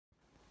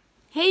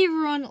Hey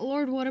everyone,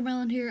 Lord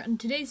Watermelon here. In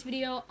today's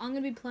video, I'm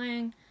going to be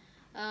playing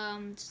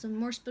some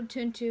more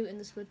Splatoon 2 in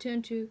the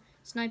Splatoon 2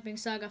 Sniping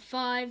Saga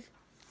 5.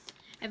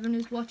 Everyone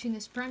who's watching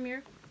this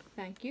premiere,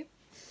 thank you.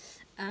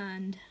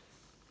 And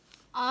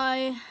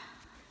I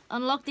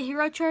unlocked the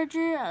hero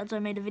charger as I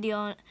made a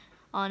video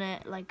on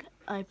it. Like,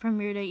 I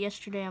premiered it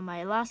yesterday on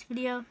my last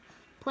video,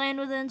 playing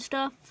with it and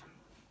stuff.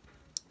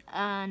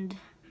 And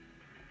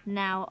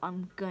now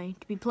I'm going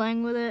to be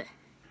playing with it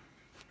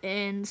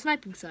in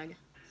Sniping Saga.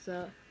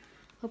 So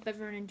hope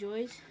everyone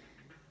enjoys.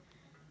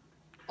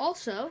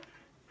 Also,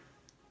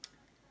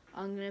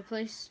 I'm gonna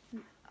place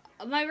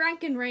my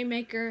rank in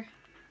Rainmaker.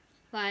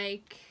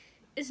 Like,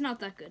 it's not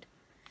that good,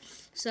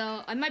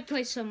 so I might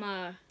play some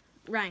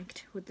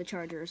ranked with the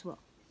charger as well.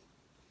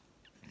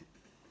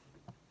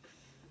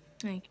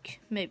 Like,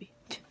 maybe.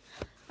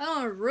 I don't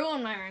want to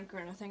ruin my rank or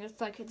anything.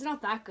 It's like, it's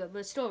not that good, but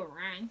it's still a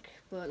rank.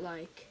 But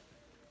like,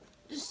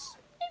 just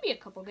maybe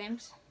a couple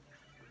games.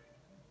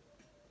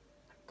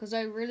 Because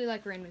I really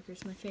like Rainmaker.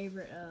 It's my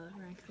favorite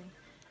rank thing.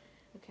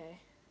 Okay.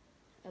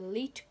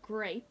 Elite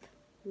Grape.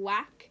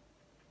 Whack.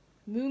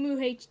 Moo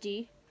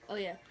HD. Oh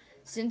yeah.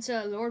 Since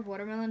Lord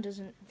Watermelon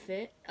doesn't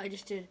fit,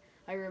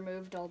 I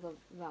removed all the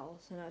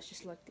vowels. And I was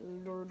just like,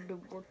 Lord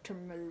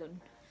Watermelon.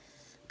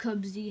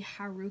 Cubsy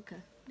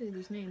Haruka. Look at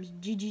these names.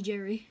 GG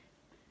Jerry.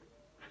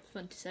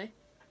 Fun to say.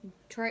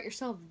 Try it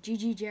yourself.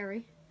 GG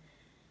Jerry.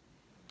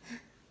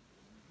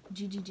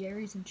 GG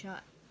Jerry's in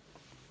chat.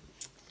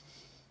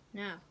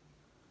 Now.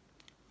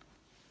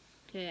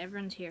 Okay,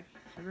 everyone's here.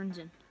 Everyone's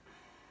in.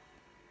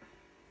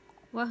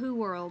 Wahoo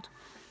World.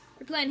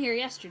 We're playing here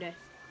yesterday.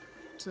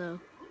 So,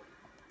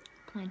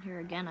 playing here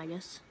again, I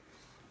guess.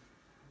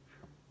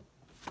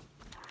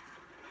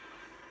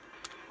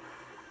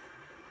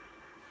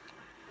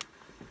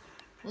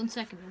 One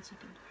second.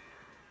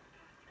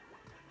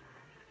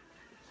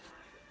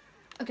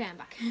 Okay, I'm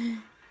back.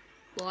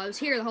 Well, I was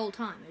here the whole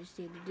time. I just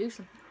needed to do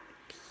something.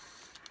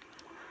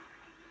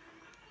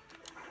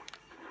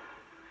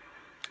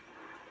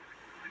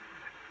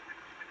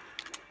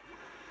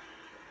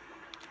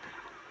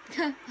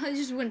 I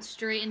just went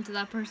straight into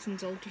that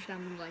person's ultra stamp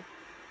and was like,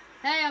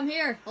 hey, I'm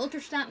here. Ultra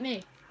stamp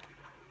me.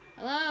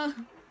 Hello?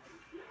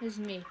 There's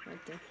me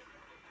right there.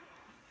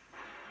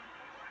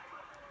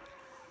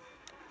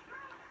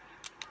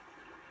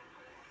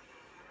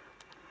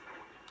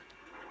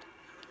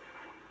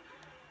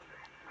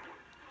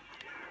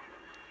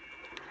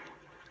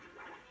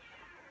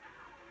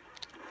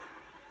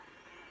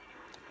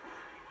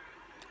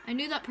 I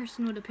knew that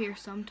person would appear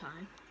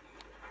sometime.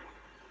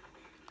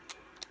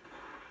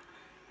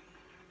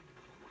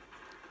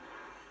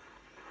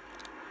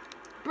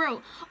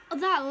 Bro,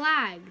 that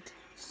lagged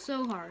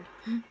so hard.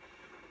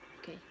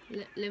 Okay,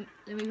 let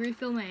me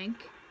refill my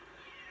ink.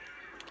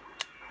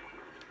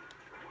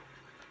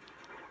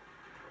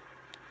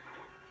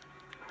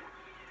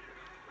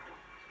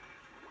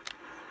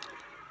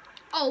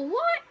 Oh,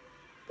 what?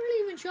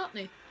 Barely even shot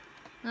me.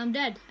 I'm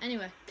dead.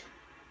 Anyway.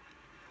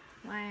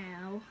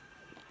 Wow.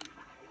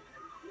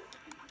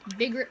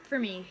 Big rip for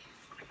me.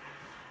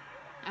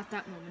 At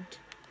that moment.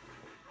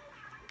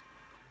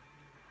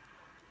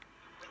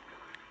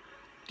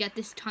 Get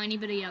this tiny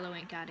bit of yellow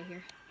ink out of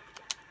here.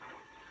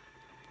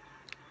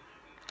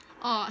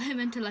 Oh, I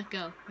meant to let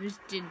go. I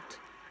just didn't.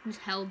 I just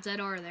held that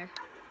R there.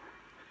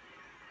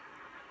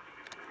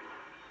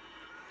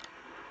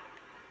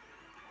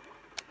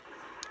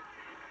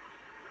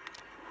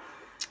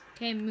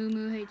 Okay,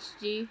 Moo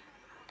HD.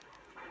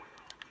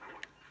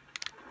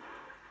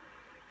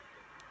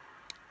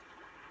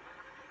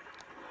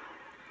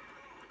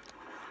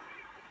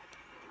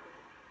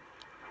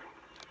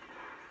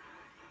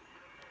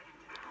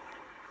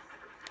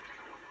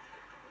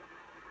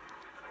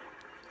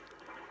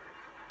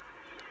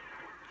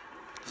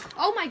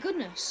 Oh my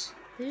goodness!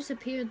 They just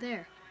appeared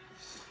there.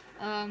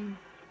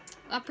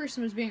 That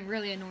person was being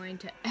really annoying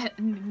to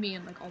me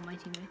and like all my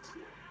teammates.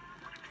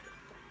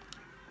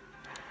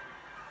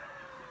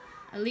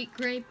 Elite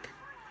Grape,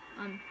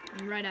 I'm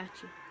right at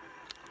you.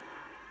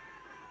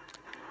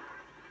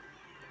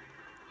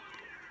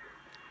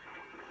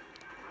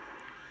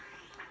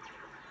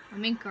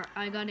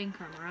 I got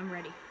ink armor. I'm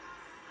ready.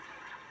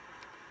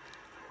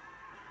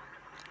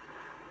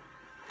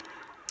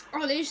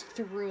 Oh, they just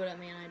threw it at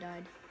me and I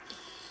died.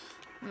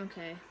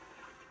 Okay.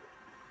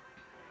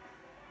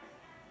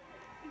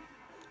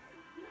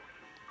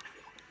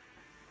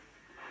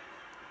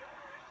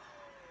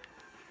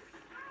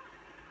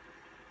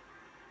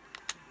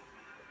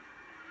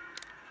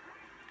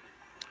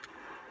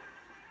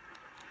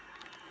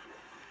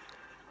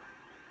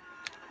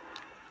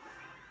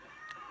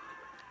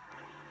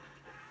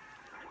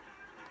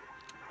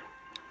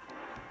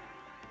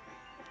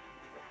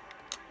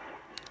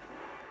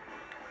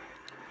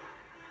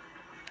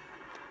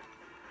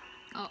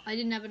 Oh, I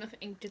didn't have enough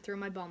ink to throw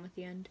my bomb at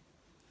the end.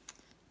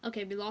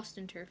 Okay, we lost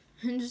in turf.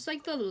 And just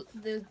like those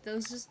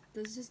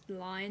just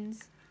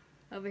lines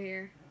over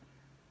here.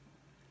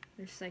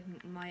 They're just like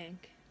my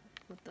ink.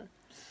 What the?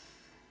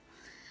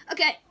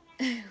 Okay,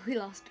 we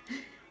lost.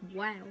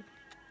 Wow.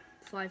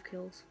 5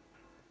 kills.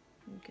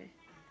 Okay.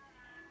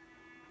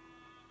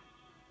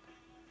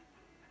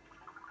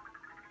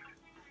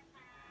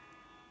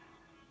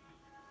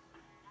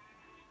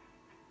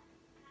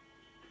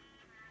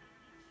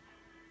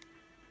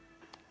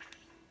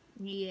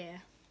 Yeah,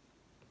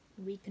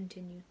 we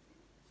continue.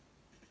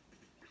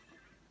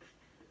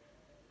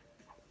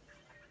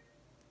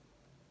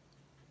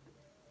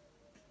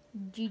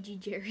 GG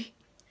Jerry.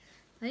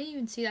 I didn't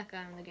even see that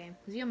guy in the game.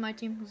 Was he on my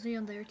team? Was he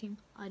on their team?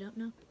 I don't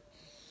know.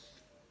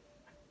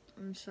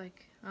 I'm just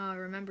like, oh, I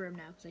remember him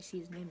now because I see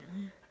his name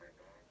now.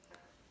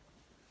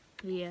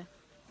 Yeah.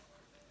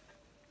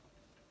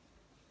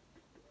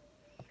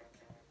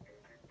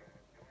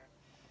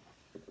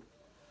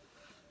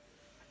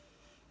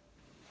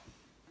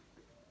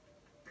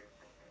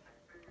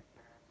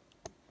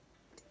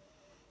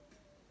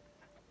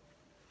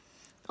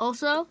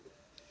 Also,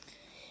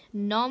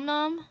 Nom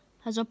Nom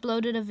has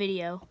uploaded a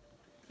video.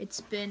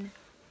 It's been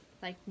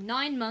like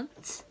 9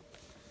 months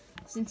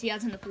since he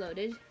hasn't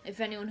uploaded. If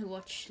anyone who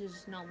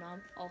watches Nom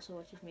Nom also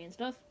watches me and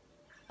stuff.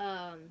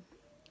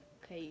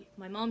 Okay,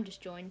 my mom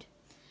just joined.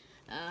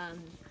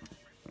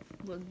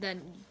 Well,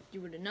 then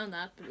you would have known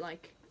that, but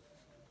like,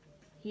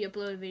 he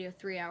uploaded a video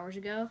 3 hours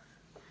ago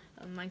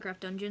of Minecraft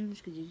Dungeons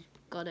because he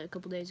got it a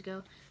couple days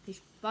ago. He's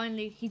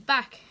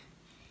back.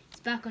 He's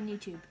back on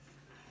YouTube.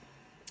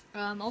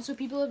 Also,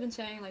 people have been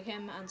saying, like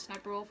him and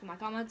Sniper Wolf in my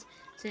comments,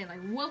 saying like,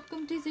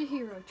 welcome to the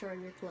Hero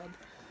Charger Club.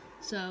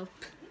 So,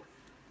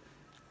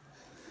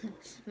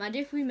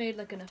 imagine if we made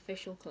like an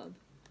official club.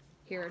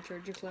 Hero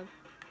Charger Club.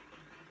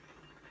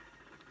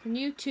 Can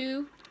you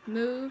two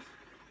move?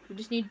 We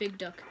just need Big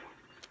Duck.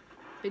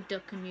 Big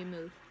Duck, can you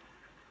move?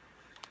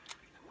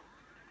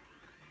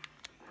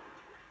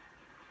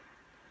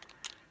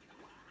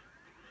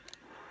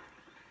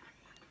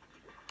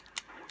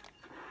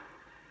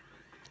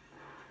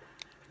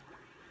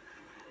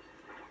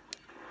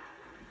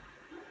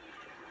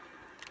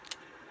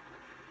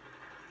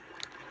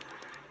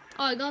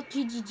 Oh, I got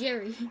GG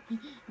Jerry.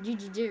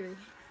 GG Jerry.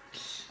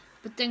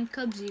 But then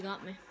Cubsy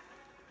got me.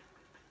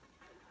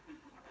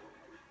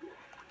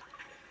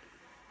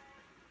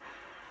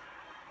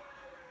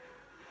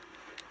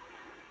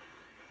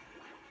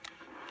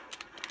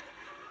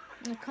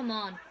 Oh, come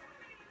on.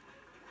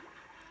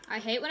 I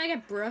hate when I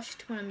get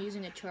brushed when I'm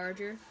using a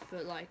charger,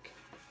 but like,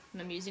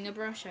 when I'm using a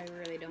brush, I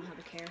really don't have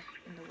a care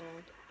in the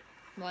world.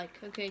 I'm like,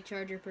 okay,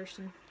 charger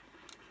person,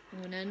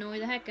 I'm gonna annoy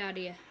the heck out of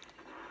you.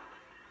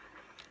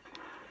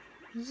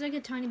 There's like a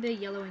tiny bit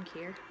of yellow ink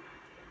here.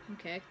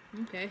 Okay,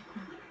 okay.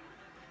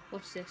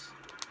 What's this?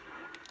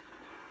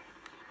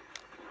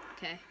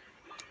 Okay.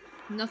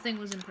 Nothing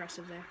was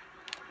impressive there.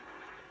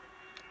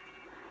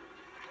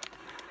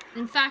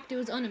 In fact, it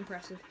was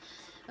unimpressive.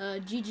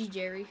 GG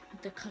Jerry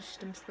with the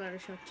custom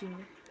Splattershot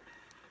Jr.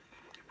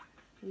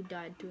 We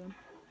died to him.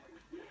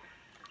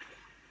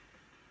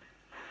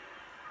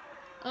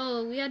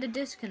 Oh, we had a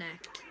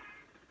disconnect.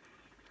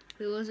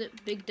 Who was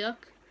it? Big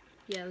Duck?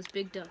 Yeah, it was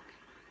Big Duck.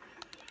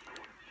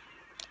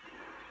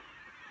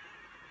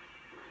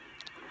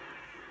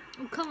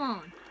 Oh, come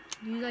on.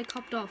 You like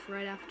hopped off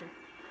right after.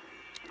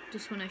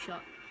 Just when I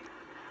shot.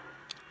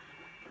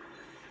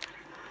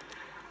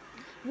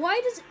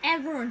 Why does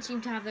everyone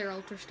seem to have their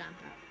ultra stamp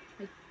out?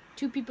 Like,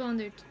 two people on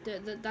their...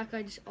 that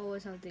guy just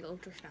always has the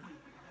ultra stamp.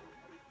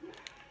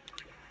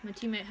 My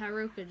teammate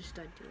Haruka just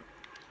died to it.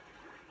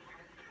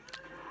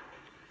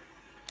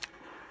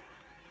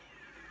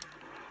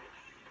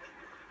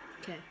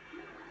 Okay.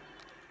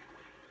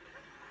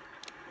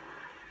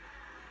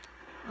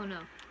 Oh no,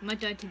 I might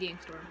die to the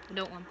ink storm. I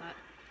don't want that.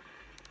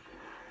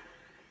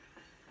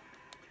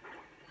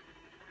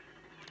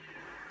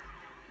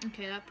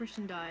 Okay, that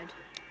person died.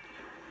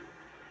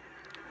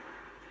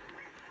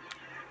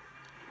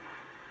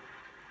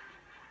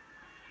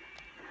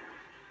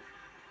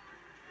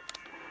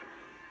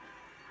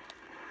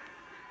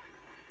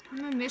 How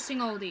am I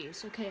missing all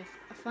these? Okay,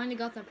 I finally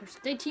got that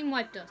person. They team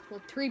wiped us.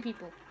 Well, 3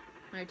 people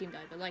on our team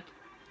died, but like,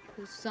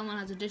 someone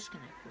has a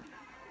disconnect.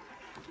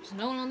 There's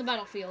no one on the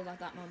battlefield at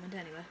that moment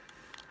anyway.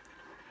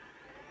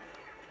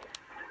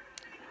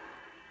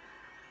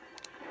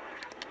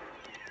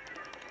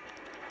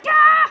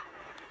 Ah!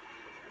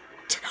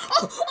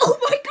 Oh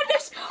my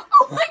goodness!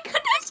 Oh my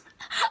goodness!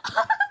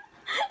 I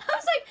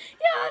was like,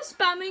 yeah,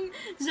 spamming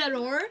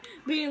Zedor,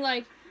 being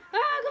like,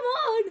 ah, come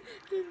on!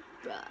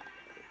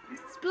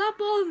 Splat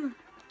bomb!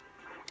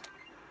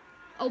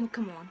 Oh,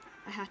 come on.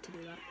 I had to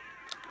do that.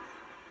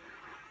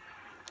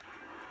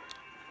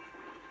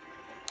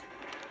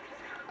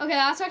 Okay,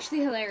 that's actually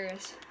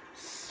hilarious.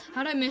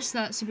 How did I miss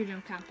that super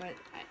jump camp?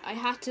 I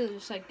had to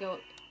just like go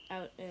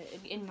out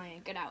in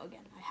my get out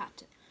again. I had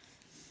to.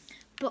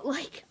 But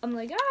like, I'm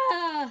like,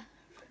 ah!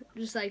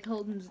 Just like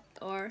holding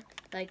R.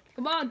 Like,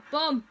 come on,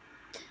 boom!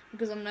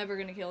 Because I'm never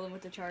gonna kill them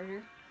with the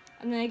charger.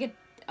 And then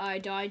I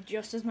died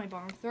just as my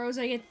bomb throws.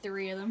 I get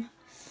 3 of them.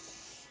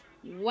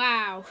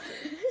 Wow.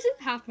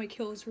 Half my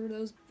kills were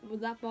those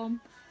with that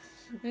bomb.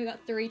 I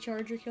got 3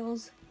 charger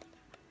kills.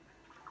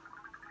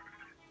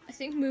 I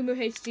think Mumu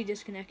HD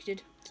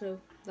disconnected, so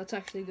that's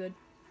actually good.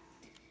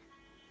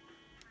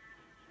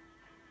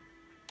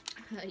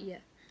 Yeah.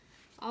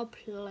 I'll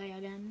play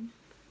again.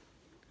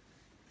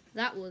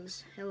 That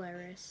was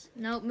hilarious.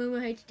 No, Mumu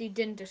HD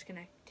didn't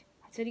disconnect.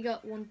 He said he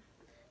got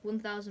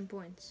 1,000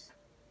 points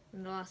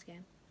in the last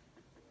game.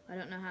 I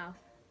don't know how,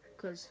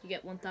 because you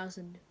get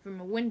 1,000 from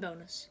a win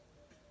bonus.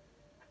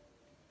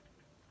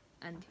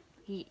 And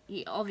he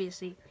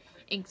obviously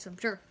inks some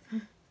turf.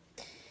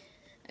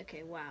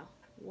 Okay, wow.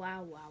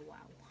 Wow.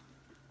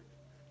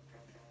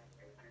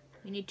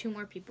 We need 2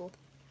 more people.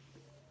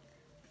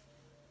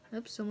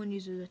 Oops, someone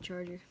uses a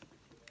charger.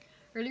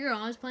 Earlier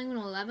on, I was playing with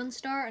an 11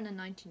 star and a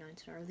 99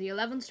 star. The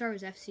 11 star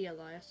was FC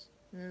Elias.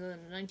 And the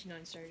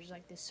 99 star is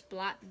like this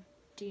Splat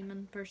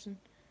demon person.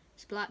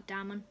 Splat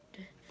Damon.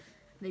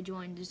 They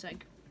joined, just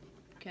like,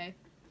 okay.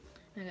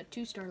 And I got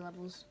 2 star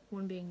levels,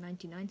 one being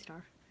 99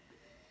 star.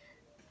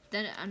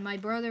 Then, and my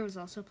brother was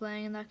also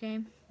playing in that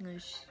game.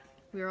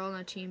 We were all on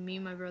a team, me,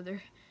 my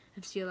brother,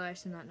 FC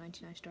Elias, and that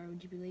 99 star,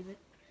 would you believe it?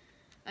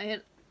 I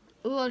had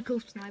a lot of cool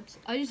snipes.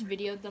 I just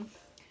videoed them.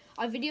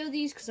 I videoed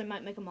these because I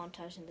might make a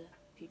montage in the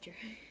future.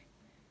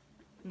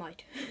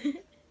 Might.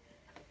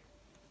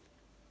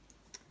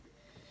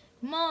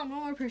 Come on,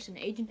 one more person.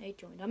 Agent 8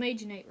 joined. I'm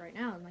Agent 8 right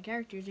now, and my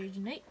character is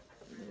Agent 8.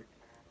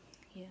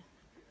 Yeah.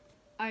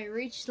 I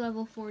reached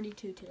level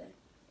 42 today.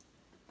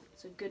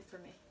 So good for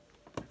me.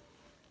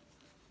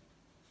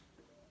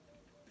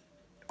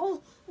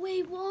 Oh,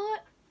 wait,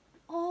 what?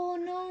 Oh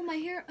no, my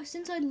hero,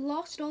 since I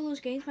lost all those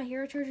games, my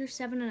hero charger is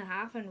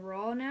 7.5 and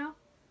raw now.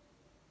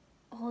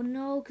 Oh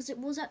no, because it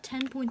was at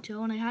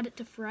 10.2 and I had it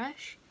to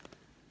fresh.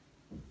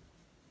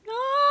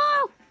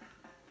 No!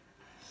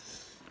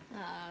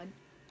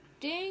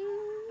 Ding,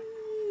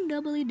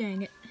 doubly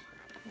dang it.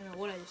 I don't know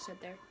what I just said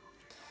there.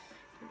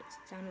 It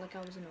sounded like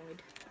I was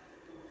annoyed.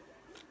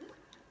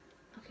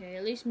 Okay,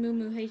 at least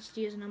Moo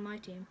HD isn't on my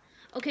team.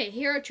 Okay,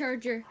 hero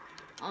charger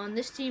on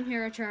this team,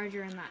 hero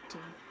charger on that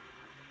team.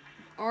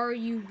 Are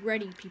you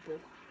ready, people?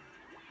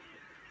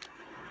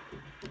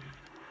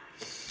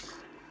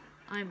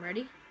 I'm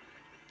ready.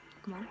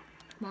 Come on,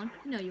 come on.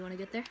 You know you want to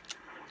get there.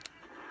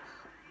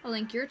 I'll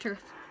link your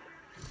turf.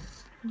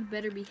 You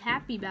better be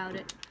happy about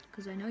it,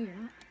 because I know you're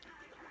not.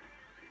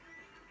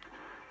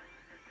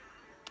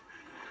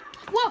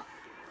 Whoa!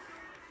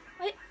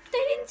 They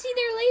didn't see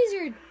their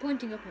laser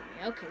pointing up at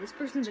me. Okay, this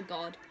person's a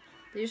god.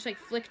 They just like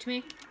flicked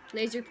me.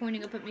 Laser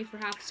pointing up at me for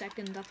half a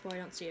second. That's why I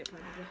don't see it,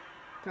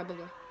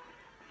 probably.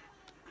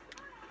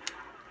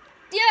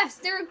 Yes,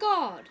 they're a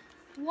god.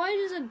 Why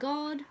does a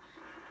god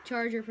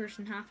charger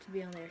person have to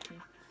be on their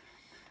team?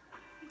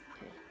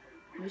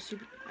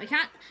 Okay.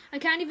 I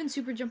can't even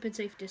super jump in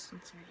safe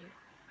distance right here.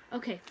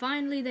 Okay,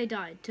 finally they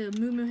died to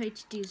Moo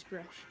HD's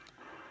brush.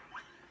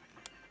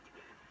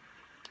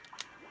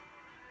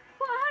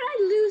 Well, how did I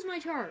lose my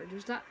charge?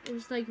 It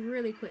was like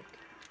really quick.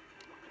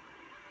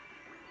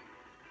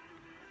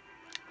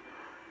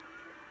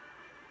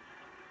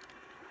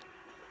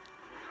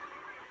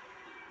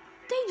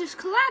 They just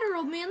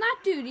collateraled me and that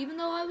dude, even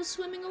though I was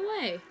swimming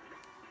away.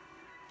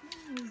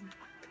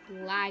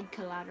 Lag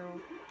collateral.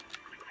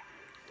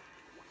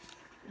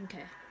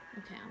 Okay,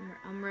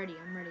 I'm ready.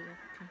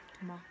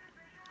 Come on.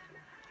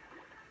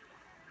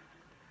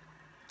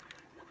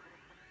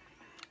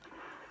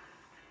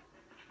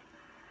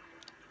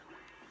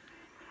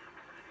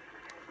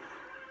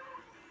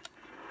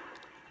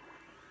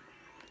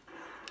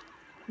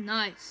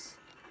 Nice.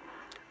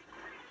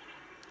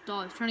 Oh,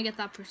 I was trying to get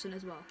that person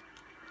as well.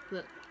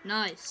 But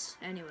nice.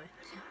 Anyway.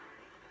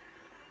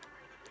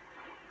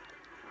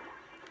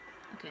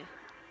 Okay.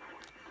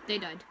 They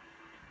died.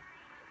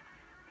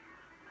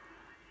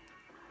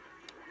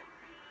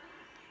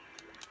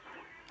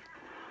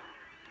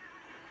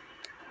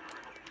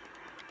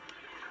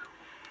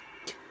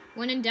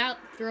 When in doubt,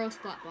 throw a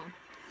splat bomb.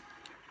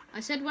 I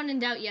said when in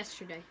doubt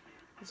yesterday.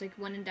 It's like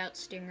when in doubt,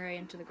 stingray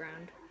into the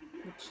ground.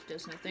 Which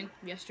does nothing.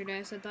 Yesterday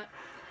I said that.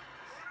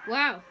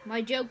 Wow,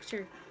 my jokes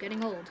are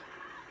getting old.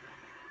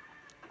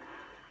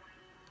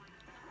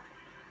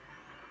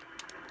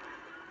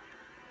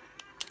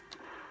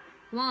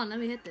 Come on, let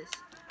me hit this.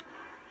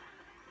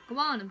 Come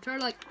on, I'm trying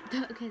to like...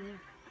 Okay,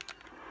 there.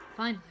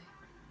 Finally.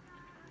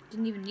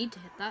 Didn't even need to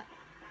hit that.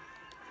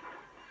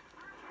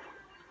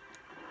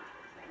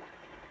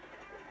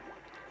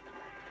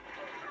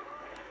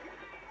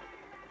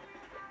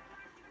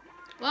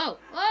 Whoa,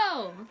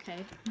 whoa,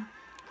 okay.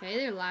 Okay,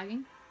 they're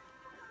lagging.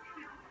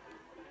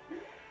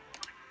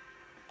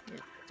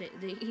 Yep,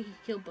 they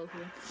killed both of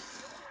them.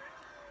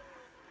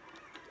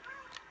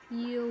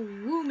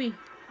 You woo me.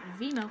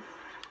 Vimo.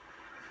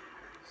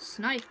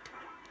 Snipe.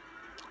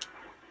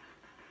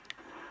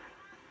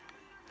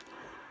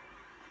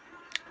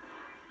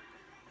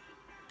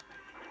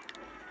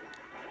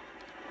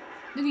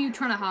 Look at you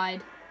trying to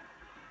hide.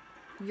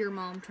 Your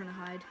mom trying to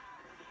hide.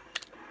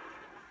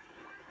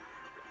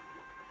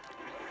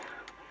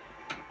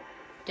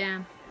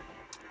 Damn.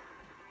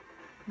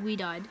 We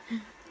died.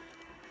 And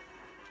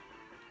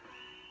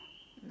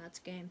that's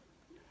game.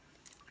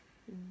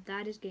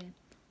 That is game.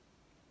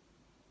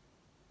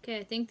 Okay,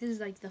 I think this is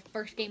like the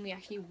first game we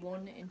actually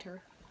won in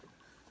turf.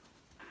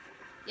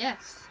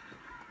 Yes.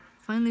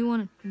 Finally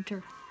won in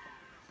turf.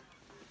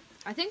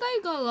 I think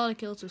I got a lot of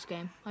kills this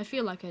game. I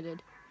feel like I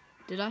did.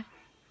 Did I?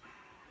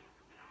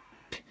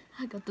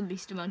 I got the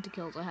least amount of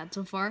kills I had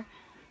so far.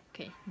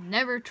 Okay,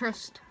 never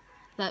trust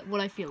That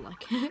what I feel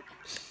like.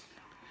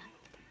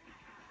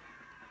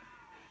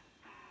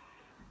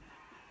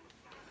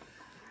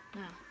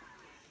 Now,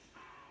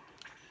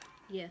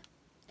 yeah.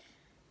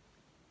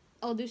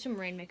 I'll do some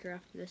Rainmaker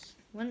after this.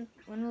 When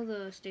will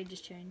the stages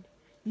change?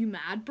 You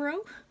mad,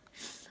 bro?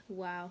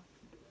 Wow.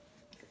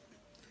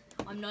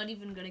 I'm not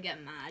even gonna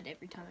get mad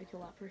every time I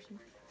kill that person.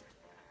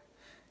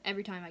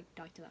 Every time I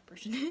die to that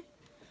person.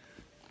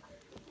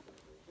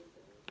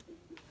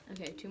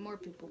 Okay, 2 more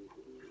people.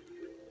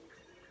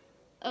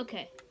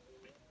 Okay.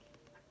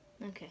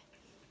 Okay.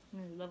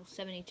 Level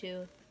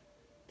 72,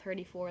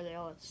 34, they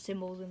all have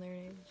symbols in their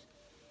names.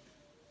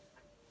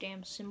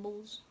 Damn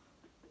symbols.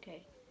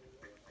 Okay.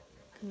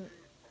 Can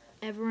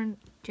everyone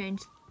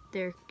change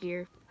their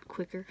gear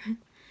quicker?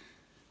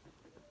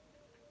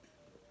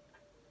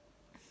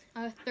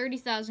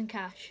 30,000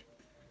 cash.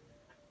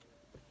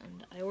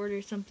 And I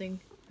ordered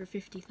something for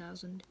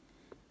 50,000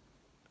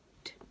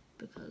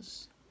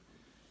 because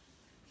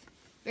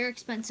very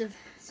expensive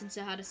since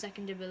I had a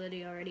second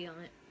ability already on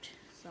it.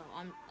 So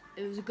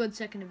it was a good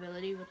second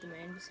ability with the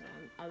main, so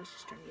I was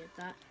just trying to get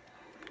that.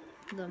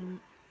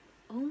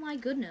 Oh my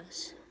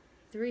goodness.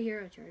 3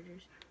 hero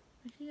chargers.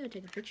 I think I gotta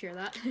take a picture of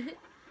that. You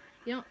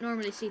don't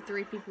normally see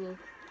 3 people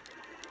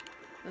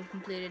who have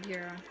completed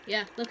hero.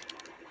 Yeah, look.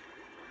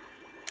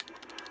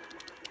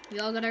 We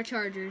all got our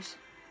chargers.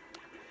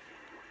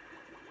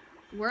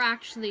 We're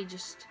actually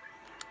just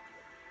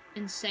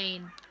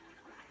insane.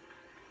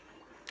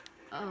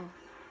 Oh.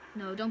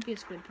 No, don't be a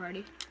squid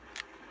party.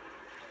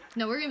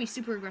 No, we're gonna be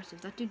super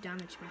aggressive. That dude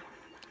damaged me.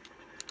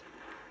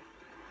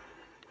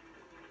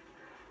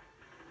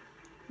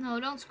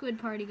 No, don't squid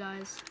party,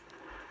 guys.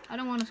 I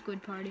don't want a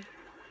squid party.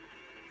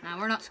 Nah,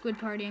 we're not squid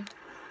partying.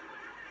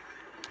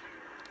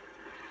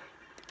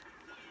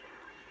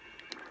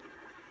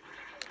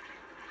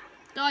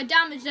 Oh, I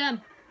damaged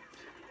them.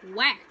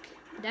 Whack.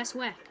 That's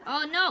whack.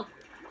 Oh, no.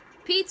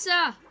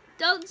 Pizza.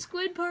 Don't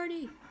squid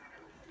party.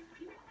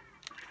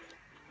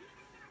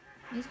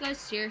 These guys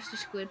seriously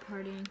squid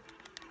partying.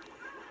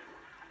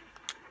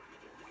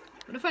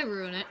 What if I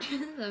ruin it?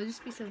 That would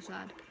just be so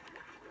sad.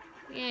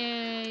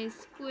 Yay,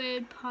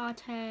 squid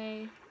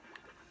party.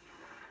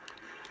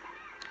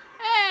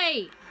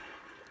 Hey!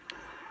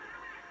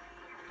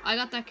 I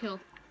got that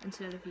kill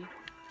instead of you.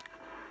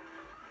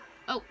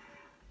 Oh.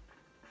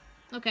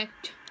 Okay.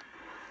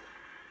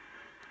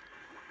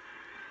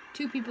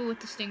 2 people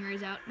with the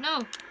stingrays out. No!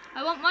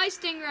 I want my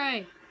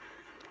stingray!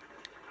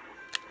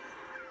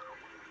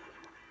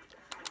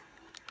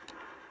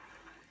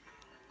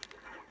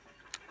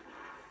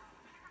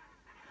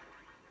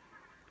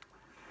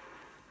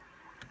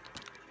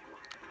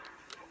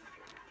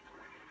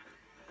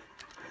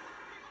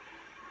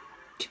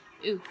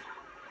 Ooh.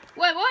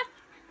 Wait, what?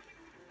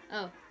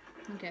 Oh,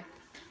 okay.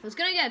 I was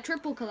gonna get a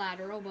triple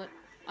collateral, but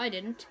I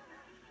didn't.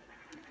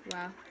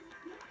 Wow.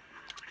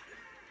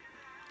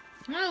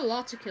 I have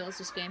lots of kills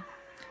this game.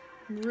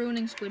 I'm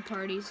ruining squid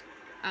parties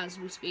as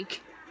we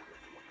speak.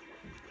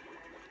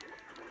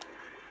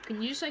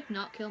 Can you just like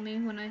not kill me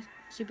when I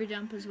super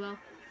jump as well?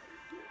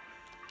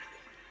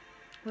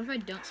 What if I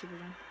don't super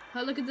jump?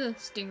 Oh, look at the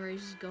stingrays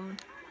just going.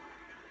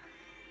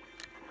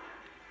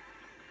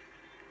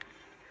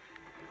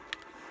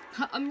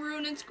 I'm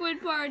ruining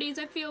squid parties.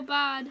 I feel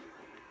bad.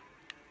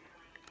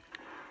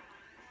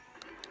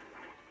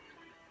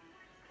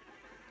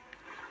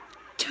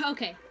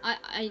 Okay,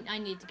 I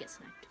need to get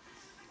sniped.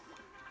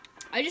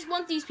 I just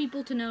want these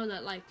people to know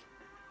that, like,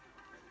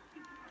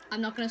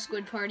 I'm not gonna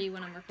squid party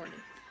when I'm recording.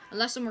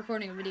 Unless I'm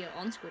recording a video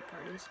on squid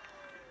parties.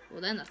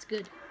 Well, then that's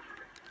good.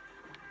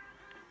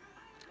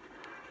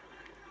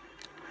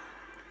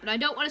 But I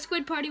don't want to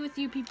squid party with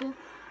you people.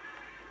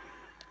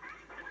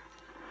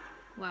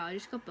 Wow, I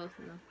just got both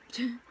of them.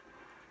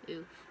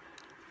 Oof.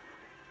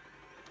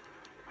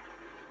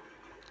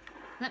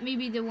 Let me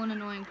be the one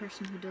annoying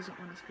person who doesn't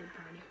want a squid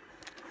party.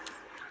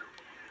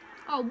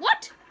 Oh,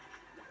 what?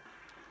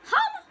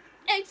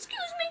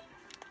 Excuse me?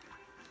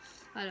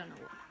 I don't know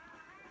what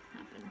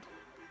happened.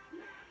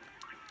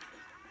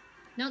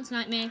 Don't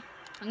snipe me.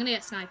 I'm gonna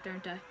get sniped,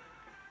 aren't I?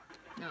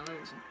 No, I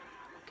wasn't.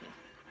 Okay.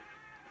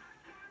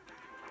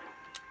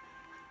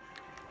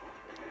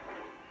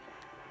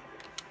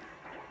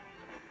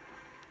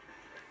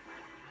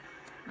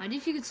 Imagine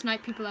if you could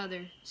snipe people out of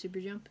their super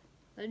jump.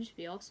 That'd just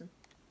be awesome.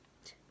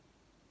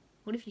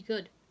 What if you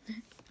could?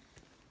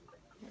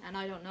 And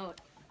I don't know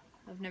it.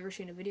 I've never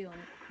seen a video on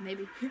it.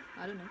 Maybe.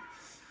 I don't know.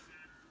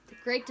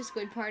 It's great to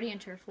squid party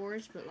and turf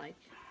wars, but like,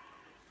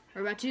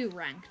 we're about to do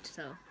ranked,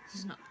 so this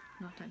is not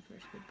time for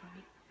a squid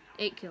party.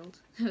 8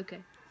 kills. Okay.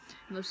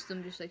 Most of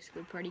them just like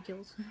squid party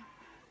kills.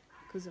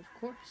 Because of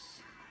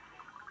course.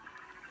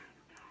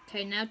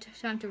 Okay, now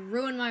time to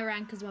ruin my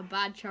rank because I'm a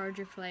bad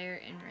charger player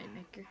in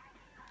Rainmaker.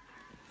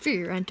 For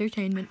your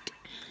entertainment.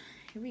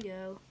 Here we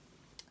go.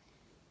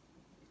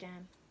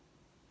 Damn.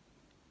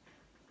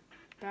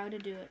 About to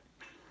do it.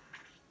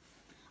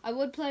 I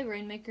would play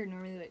Rainmaker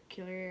normally with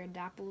Killer and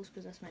Dapples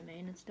because that's my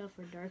main and stuff,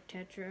 or Dark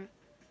Tetra.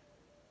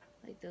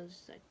 Like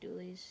those like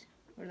dualies.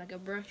 Or like a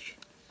brush.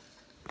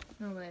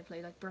 Normally I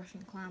play like Brush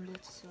and Clan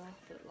Blitz as well,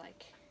 but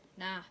like,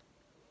 nah.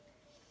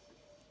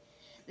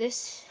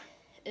 This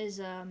is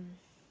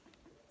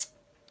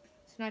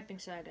Sniping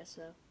Saga,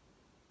 so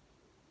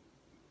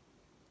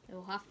it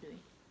will have to be.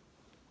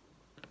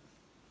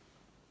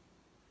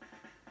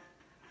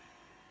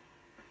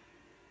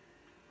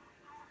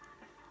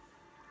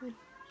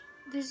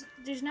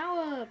 There's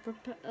now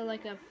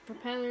like a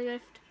propeller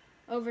lift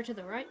over to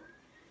the right.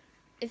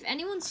 If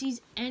anyone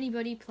sees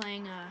anybody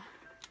playing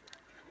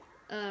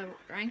a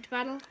ranked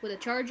battle with a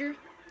charger,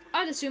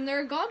 I'd assume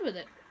they're a god with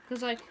it.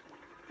 Cause like,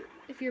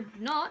 if you're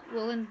not,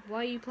 well then why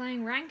are you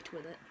playing ranked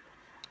with it?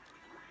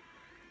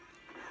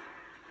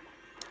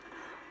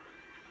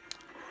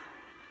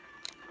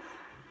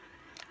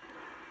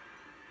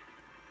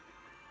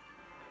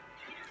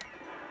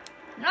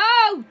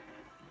 No!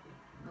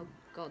 Oh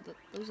god,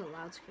 that was a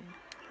loud scream.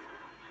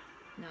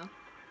 No.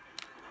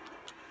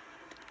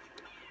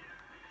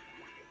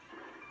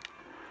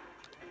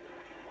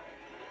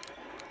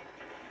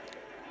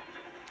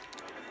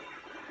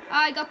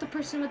 I got the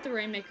person with the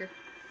Rainmaker,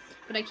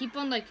 but I keep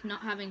on like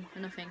not having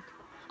enough ink.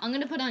 I'm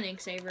gonna put on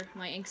Ink Saver,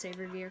 my Ink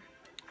Saver gear.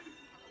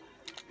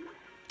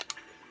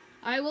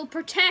 I will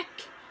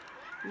protect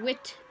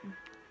with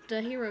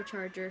the hero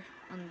charger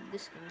on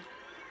this guy.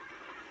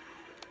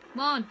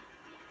 Come on,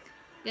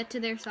 get to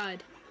their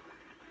side.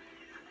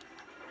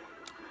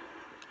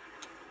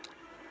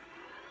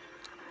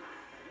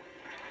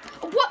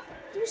 Oh, what?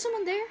 There's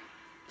someone there?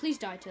 Please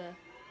die to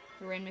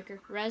the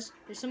Rainmaker. Rez,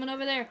 there's someone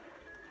over there.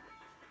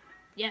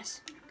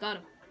 Yes, got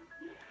him.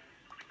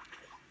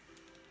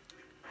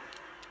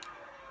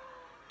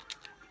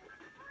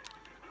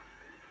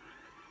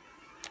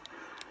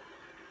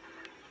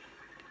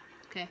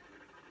 Okay.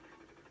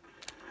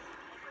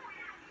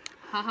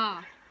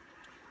 Haha.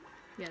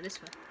 Yeah, this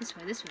way, this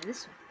way, this way,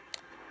 this way.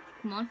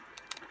 Come on.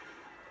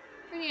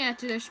 We're gonna get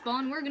to their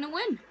spawn. We're gonna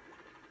win.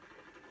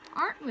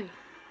 Aren't we?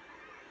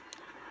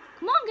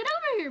 Come on, get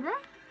over here, bro.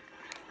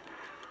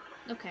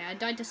 Okay, I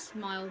died to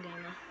Smile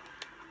Gamer.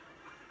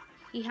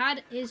 He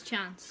had his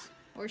chance.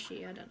 Or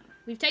she, I don't know.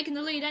 We've taken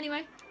the lead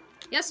anyway.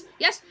 Yes,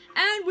 yes,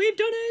 and we've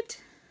done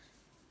it!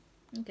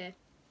 Okay,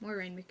 more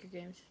Rainmaker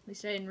games. At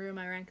least I didn't ruin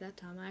my rank that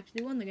time. I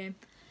actually won the game.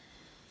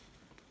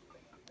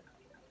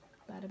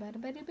 Bada bada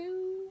bada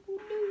boo.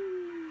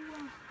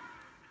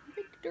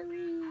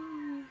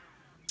 Victory!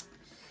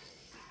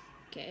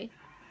 Okay.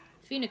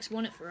 Phoenix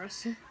won it for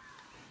us.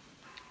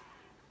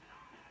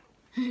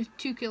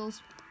 2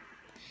 kills.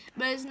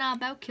 But it's not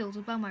about kills,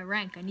 it's about my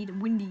rank. I need a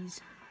Wendy's.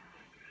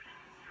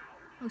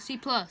 Oh, C+.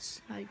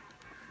 I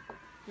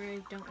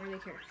really don't really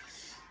care.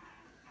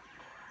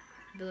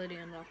 Ability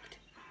unlocked.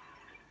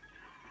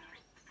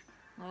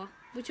 Oh,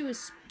 which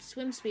was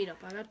swim speed up.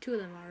 I got 2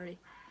 of them already.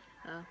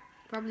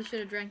 Probably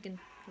should have drank and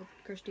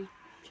Kirsty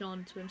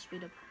Sean swim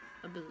speed up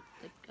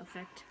like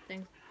effect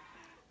thing.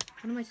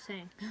 What am I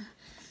saying?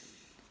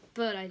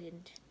 But I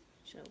didn't.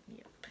 So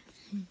yep.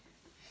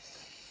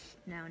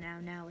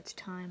 Now it's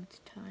time. It's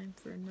time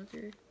for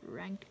another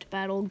ranked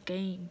battle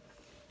game.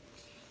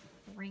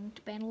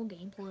 Ranked battle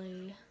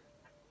gameplay.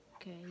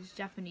 Okay, it's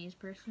Japanese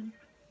person.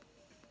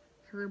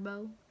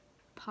 Herbo.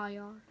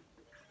 Pyar.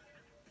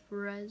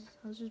 Rez.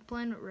 I was just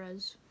playing with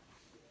Rez.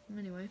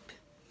 Anyway.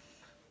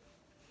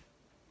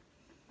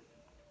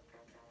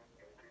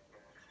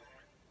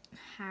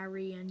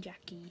 Harry and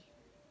Jackie.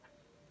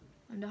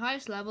 I'm the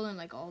highest level in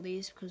like all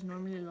these because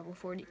normally level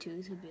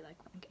 42s would be like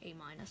rank A-,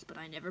 but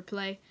I never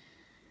play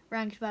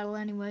ranked battle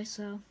anyway,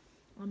 so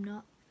I'm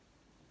not.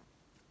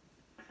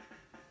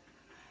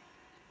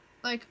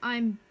 Like,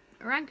 I'm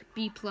rank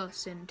B+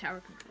 in tower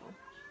control,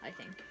 I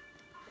think.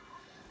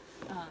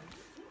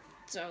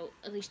 So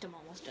at least I'm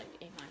almost like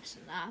A- in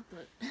that,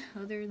 but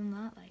other than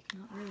that, like,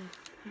 not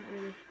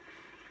really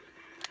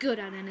good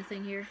at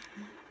anything here.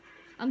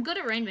 I'm good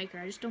at Rainmaker,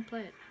 I just don't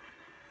play it.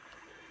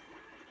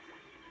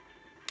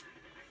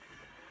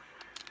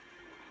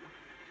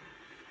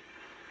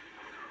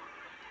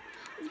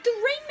 The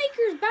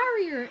Rainmaker's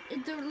barrier,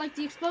 like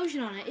the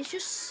explosion on it, it's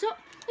just so,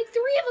 like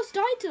 3 of us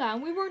died to that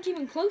and we weren't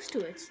even close to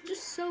it. It's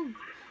just so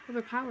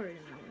overpowered in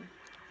that way.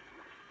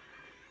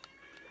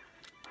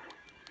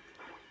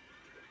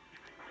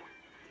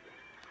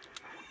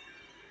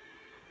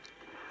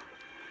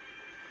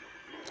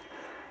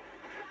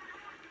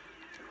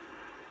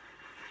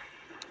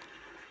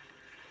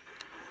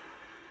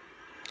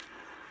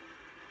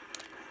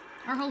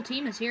 Our whole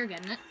team is here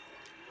getting it.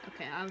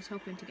 Okay, I was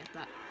hoping to get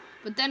that.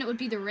 But then it would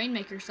be the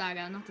Rainmaker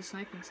Saga, not the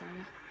Sniping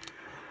Saga.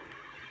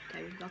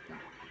 Okay, we got that.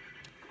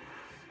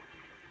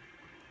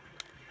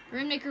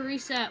 Rainmaker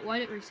reset.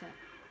 Why'd it reset?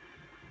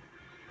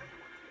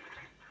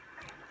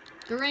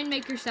 The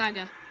Rainmaker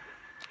Saga.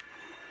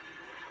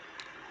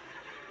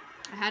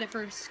 I had it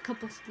for a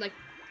couple, like,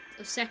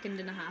 a second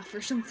and a half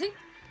or something.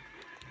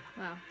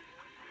 Wow.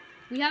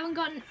 We haven't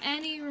gotten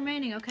any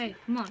remaining. Okay,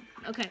 come on.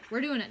 Okay,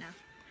 we're doing it now.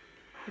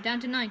 We're down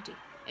to 90,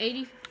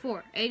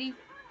 84, 80,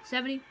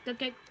 70.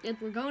 Okay,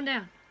 we're going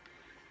down.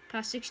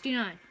 Past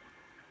 69,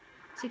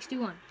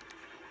 61.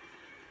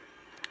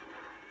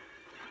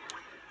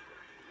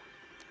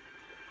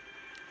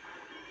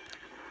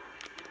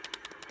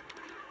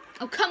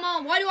 Oh, come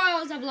on. Why do I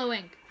always have low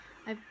ink?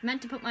 I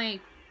meant to put my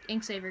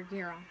ink saver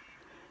gear on.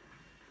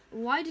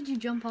 Why did you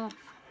jump off?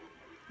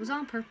 Was that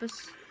on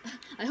purpose?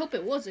 I hope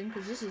it wasn't,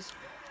 because this is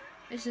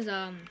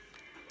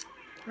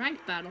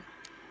ranked battle.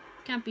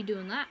 Can't be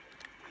doing that.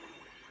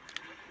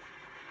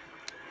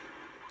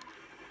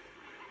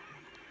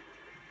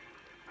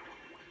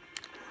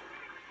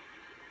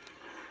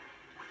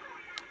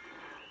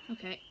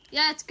 Okay.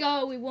 Yeah, let's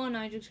go. We won.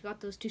 I just got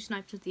those 2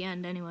 snipes at the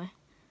end anyway.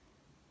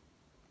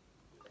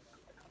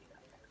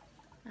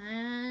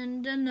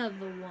 And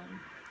another one.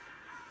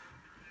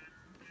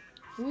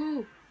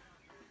 Woo.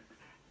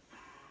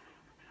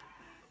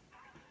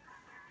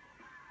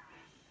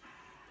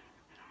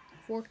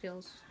 Four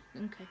kills.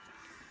 Okay.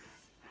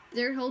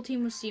 Their whole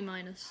team was C-.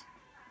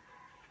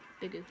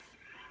 Big oof.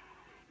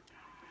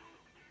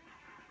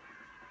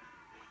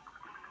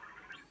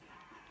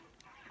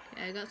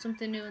 Okay, I got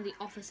something new in the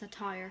office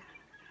attire.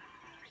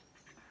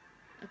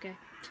 Okay.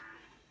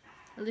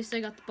 At least I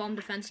got the bomb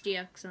defense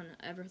GX on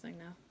everything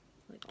now.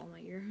 Like all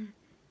my gear.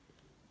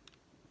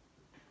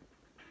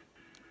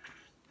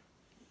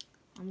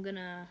 I'm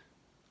gonna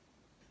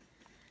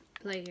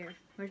play here.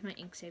 Where's my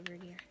ink saver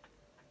gear?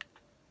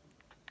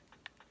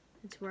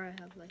 It's where I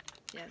have like,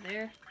 yeah,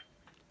 there,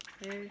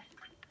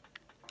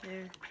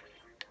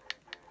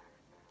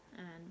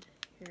 and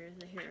here's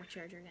the hero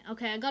charger again.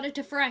 Okay, I got it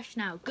to fresh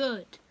now.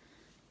 Good.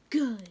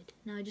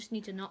 Now I just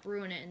need to not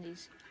ruin it in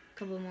these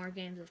couple more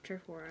games of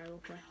Turf War I will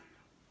play.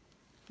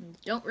 And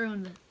don't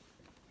ruin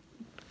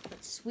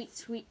that sweet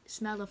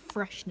smell of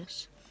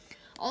freshness.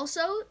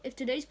 Also, if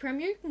today's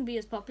premiere can be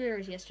as popular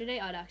as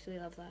yesterday, I'd actually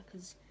love that,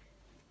 because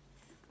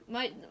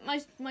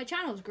my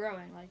channel is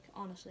growing, like,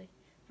 honestly.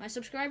 My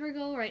subscriber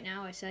goal right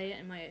now, I say it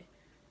in my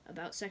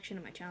about section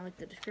of my channel, like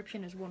the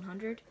description is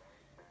 100.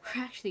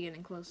 We're actually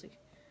getting close,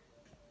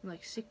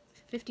 like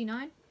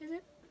 59, is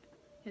it?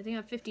 I think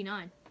I'm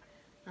 59.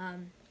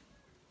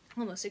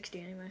 Almost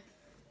 60 anyway.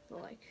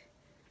 But like,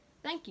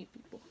 thank you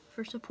people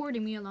for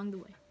supporting me along the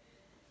way.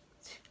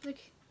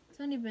 Like, it's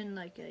only been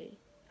like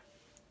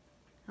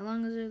how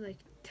long is it? Like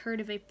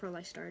 3rd of April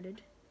I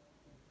started.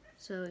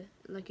 So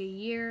like a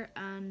year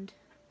and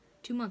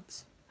 2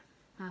 months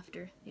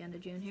after the end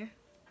of June here.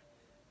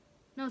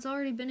 No, it's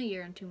already been a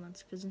year and 2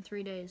 months, because in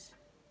 3 days,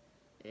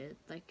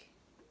 like,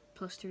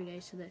 plus 3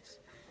 days to this,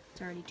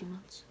 it's already 2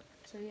 months.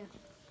 So yeah,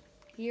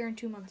 a year and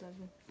 2 months I've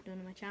been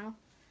doing my channel.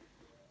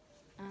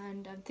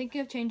 And I'm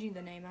thinking of changing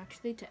the name,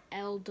 actually, to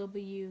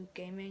LW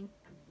Gaming.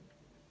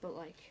 But,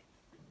 like,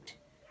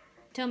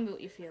 tell me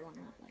what you feel on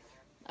that. Like,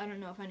 I don't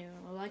know if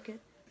anyone will like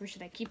it, or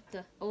should I keep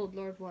the old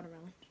Lord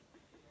Watermelon?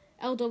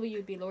 LW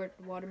would be Lord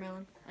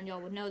Watermelon, and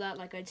y'all would know that.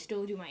 Like, I'd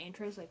still do my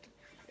intros, like,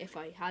 if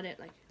I had it,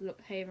 like,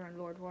 look, Haver and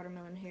Lord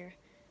Watermelon here,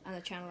 and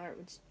the channel art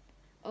would,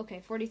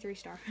 okay, 43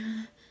 star.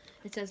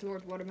 It says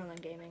Lord Watermelon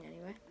Gaming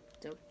anyway,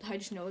 so I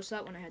just noticed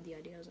that when I had the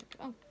idea. I was like,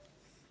 oh,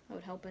 that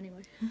would help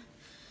anyway.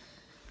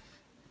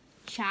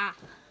 Cha.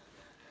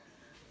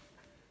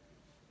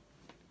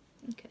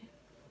 Okay.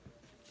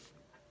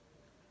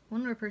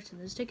 One more person.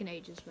 This is taking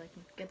ages, but I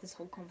can get this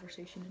whole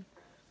conversation in.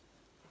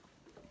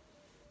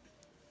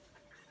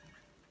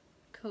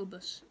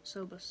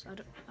 Sobus.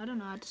 I don't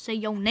know how to say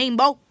your name,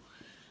 Bo.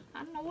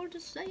 I don't know what to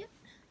say it.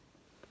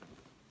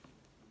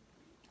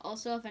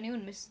 Also, if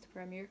anyone misses the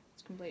premiere,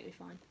 it's completely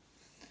fine.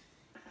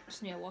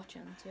 Just need to watch it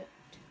and that's it.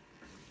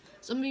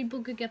 Some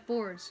people could get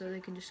bored, so they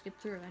can just skip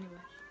through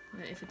anyway.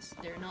 If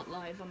they're not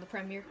live on the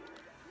premiere.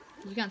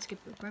 You can't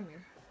skip the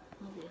premiere,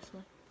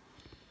 obviously.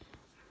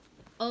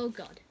 Oh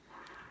god.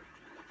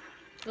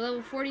 The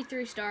level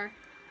 43 star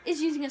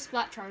is using a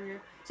splat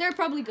charger, so they're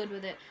probably good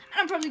with it.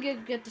 And I'm probably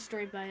gonna get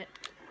destroyed by it.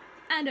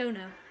 And oh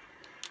no.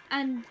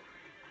 And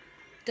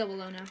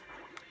double oh no.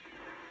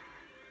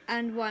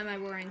 And why am I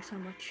worrying so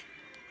much?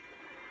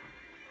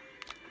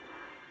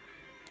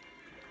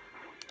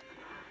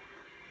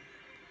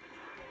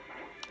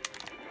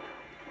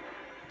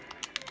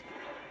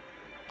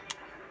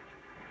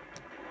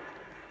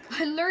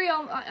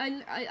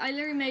 I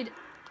literally made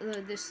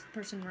this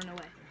person run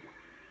away.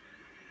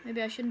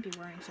 Maybe I shouldn't be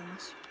worrying so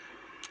much.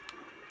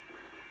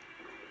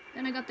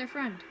 Then I got their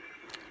friend.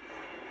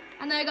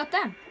 And then I got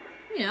them.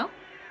 You know.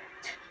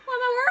 Why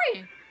am I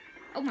worrying?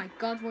 Oh my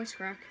god, voice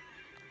crack.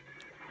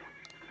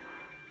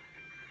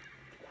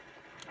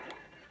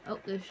 Oh,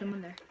 there's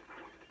someone there.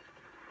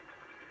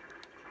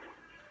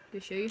 You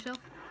show yourself?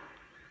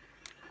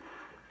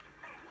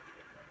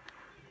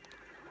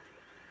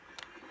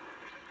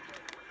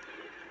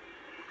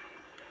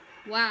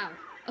 Wow.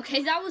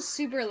 Okay, that was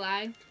super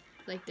lagged.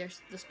 Like,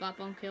 there's the spot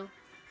bomb kill.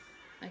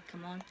 Like,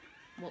 come on.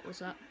 What was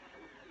that?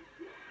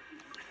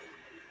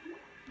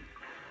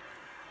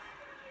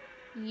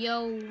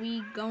 Yo,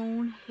 we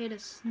gon' hit a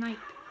snipe.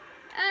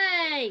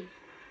 Hey!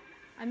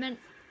 I meant,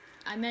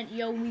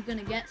 yo, we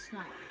gonna get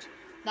sniped.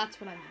 That's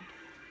what I meant.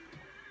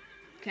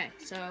 Okay,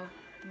 so,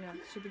 I'm gonna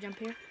super jump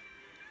here.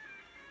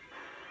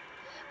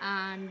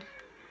 And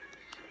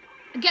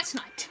get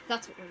sniped.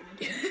 That's what we're gonna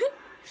do.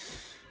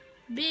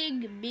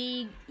 Big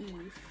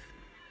oof.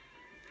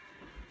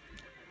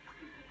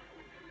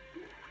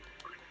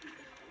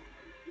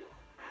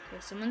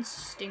 someone's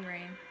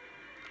stingraying.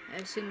 I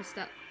assume it's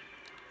that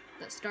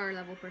star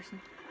level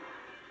person.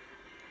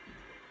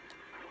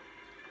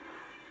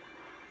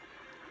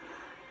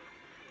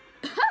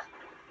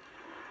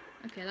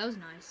 Okay, that was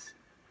nice.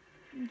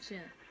 Let's do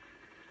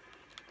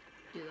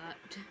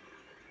that.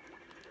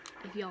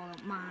 If y'all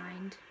don't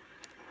mind.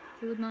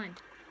 Who would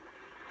mind?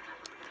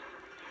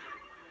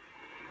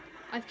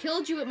 I've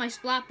killed you with my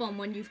splat bomb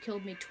when you've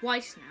killed me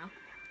twice now.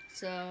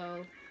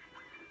 So,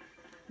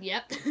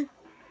 yep.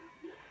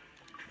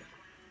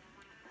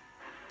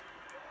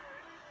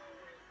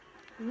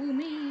 Woo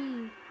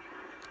me.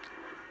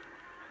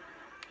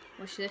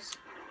 Watch this.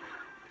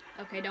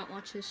 Okay, don't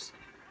watch this.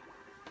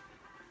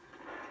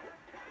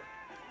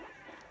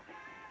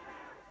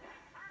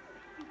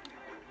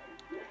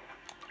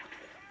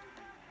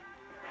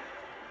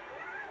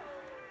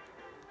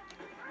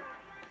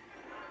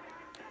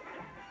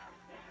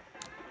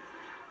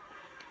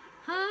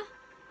 Huh?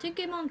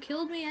 Tinkemon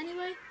killed me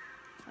anyway?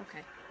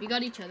 Okay, we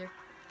got each other.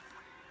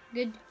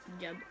 Good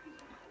job.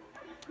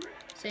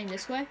 Saying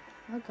this way?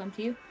 I'll come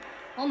to you.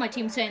 All my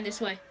team's saying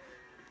this way.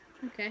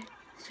 Okay.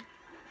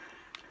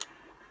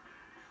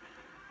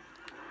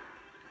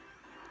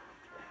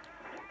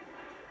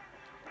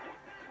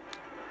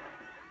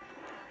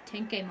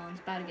 Tinkemon's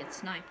about to get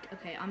sniped.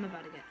 Okay, I'm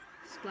about to get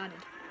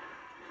splatted.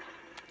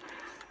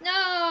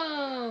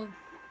 No!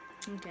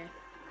 Okay.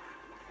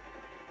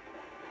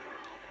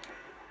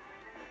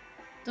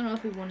 Don't know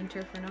if we won in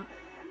turf or not.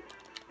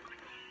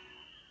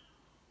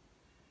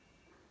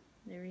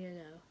 There you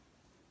go.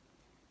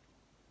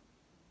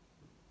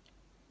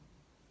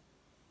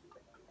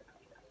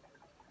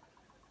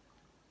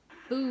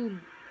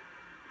 Boom.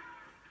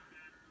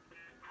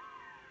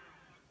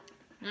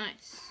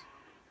 Nice.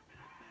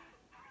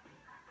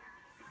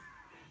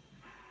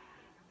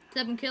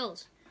 7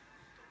 kills.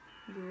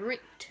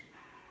 Great.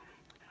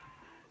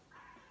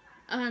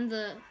 And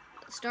the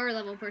star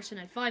level person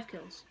had 5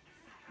 kills.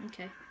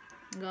 Okay.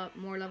 Got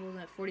more levels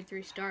at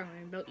 43 star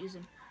when we're about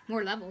using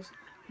more levels,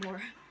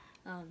 more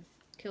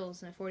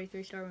kills than at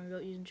 43 star when we're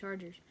about using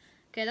chargers.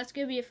 Okay, that's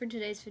gonna be it for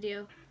today's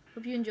video.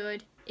 Hope you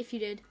enjoyed. If you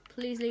did,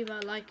 please leave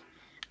a like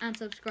and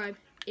subscribe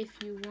if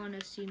you want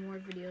to see more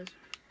videos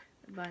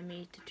by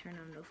me to turn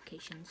on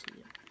notifications so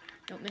you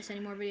don't miss any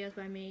more videos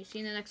by me. See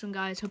you in the next one,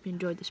 guys. Hope you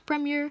enjoyed this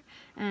premiere,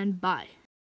 and bye.